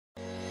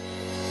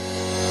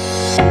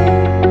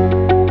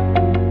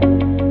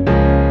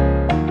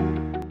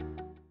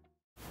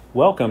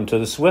Welcome to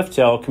the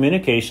Swiftel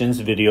Communications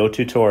video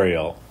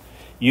tutorial.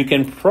 You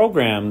can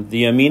program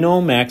the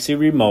Amino Maxi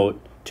Remote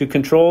to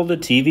control the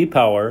TV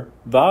power,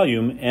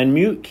 volume, and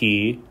mute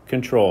key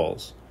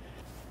controls.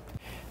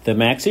 The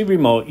Maxi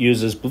Remote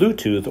uses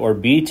Bluetooth or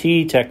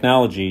BT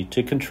technology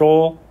to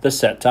control the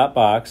set-top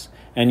box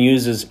and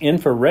uses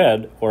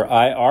infrared or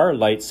IR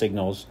light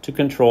signals to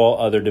control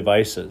other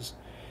devices.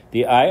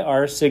 The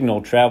IR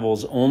signal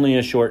travels only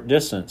a short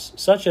distance,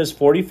 such as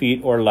 40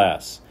 feet or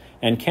less,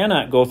 and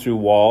cannot go through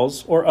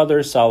walls or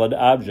other solid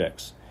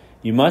objects.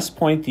 You must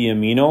point the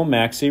Amino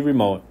Maxi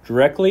Remote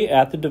directly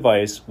at the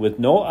device with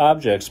no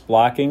objects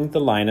blocking the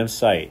line of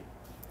sight.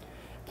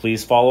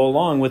 Please follow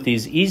along with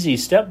these easy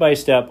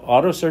step-by-step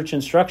auto search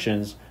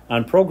instructions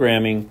on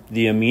programming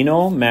the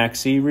Amino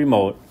Maxi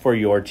Remote for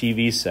your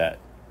TV set.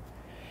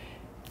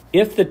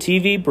 If the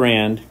TV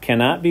brand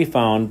cannot be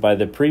found by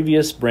the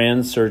previous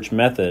brand search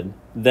method,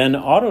 then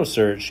auto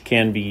search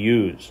can be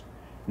used.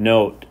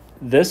 Note,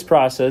 this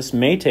process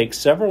may take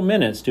several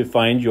minutes to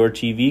find your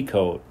TV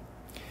code.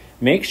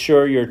 Make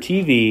sure your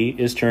TV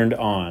is turned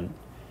on.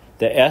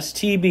 The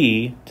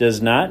STB does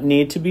not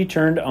need to be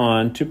turned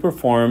on to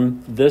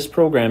perform this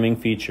programming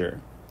feature.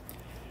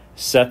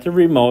 Set the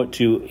remote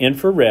to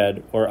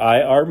infrared or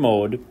IR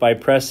mode by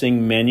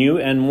pressing menu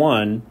and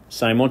 1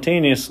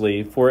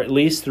 simultaneously for at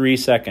least 3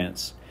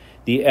 seconds.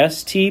 The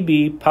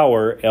STB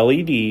power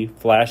LED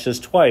flashes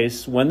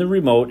twice when the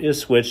remote is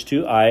switched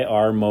to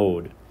IR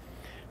mode.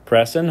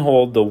 Press and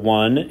hold the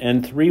 1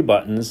 and 3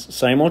 buttons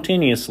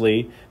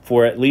simultaneously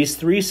for at least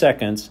 3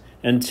 seconds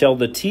until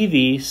the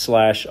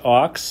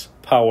TV/aux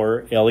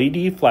power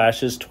LED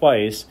flashes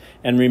twice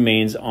and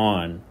remains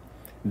on.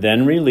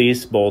 Then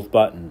release both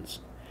buttons.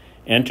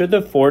 Enter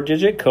the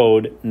 4-digit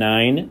code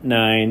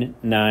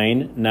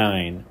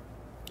 9999.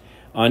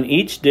 On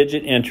each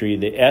digit entry,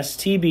 the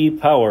STB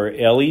power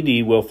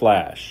LED will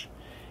flash.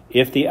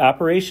 If the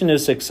operation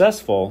is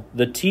successful,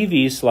 the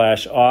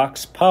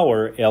TV/aux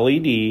power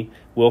LED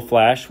will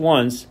flash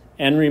once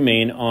and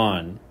remain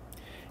on.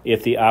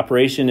 If the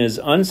operation is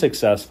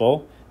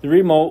unsuccessful, the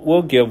remote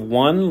will give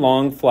one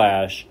long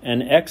flash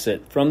and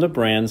exit from the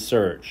brand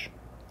search.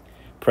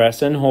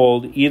 Press and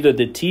hold either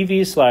the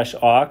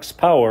TV/aux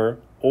power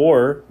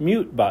or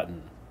mute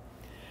button.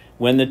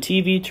 When the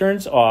TV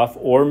turns off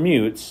or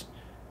mutes,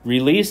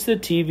 release the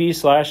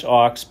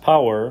TV/aux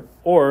power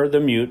or the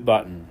mute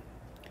button.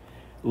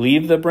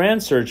 Leave the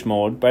brand search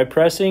mode by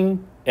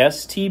pressing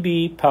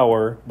STB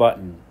power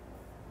button.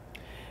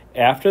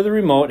 After the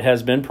remote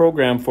has been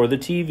programmed for the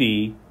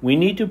TV, we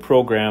need to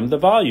program the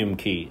volume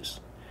keys.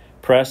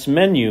 Press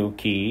menu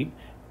key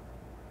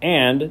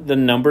and the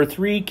number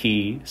 3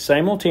 key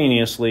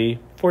simultaneously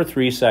for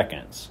 3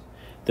 seconds.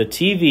 The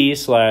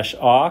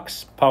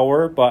TV/aux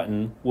power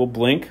button will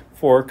blink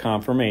for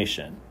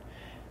confirmation.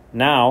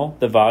 Now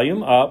the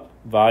volume up,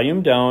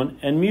 volume down,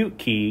 and mute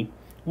key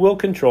will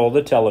control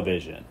the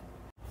television.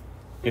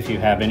 If you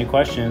have any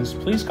questions,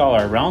 please call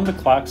our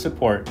round-the-clock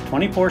support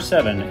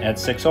 24/7 at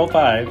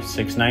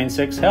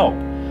 605-696-HELP.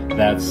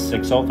 That's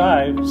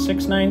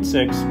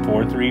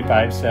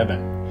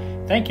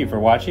 605-696-4357. Thank you for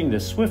watching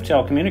this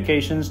Swiftel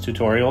Communications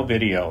tutorial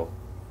video.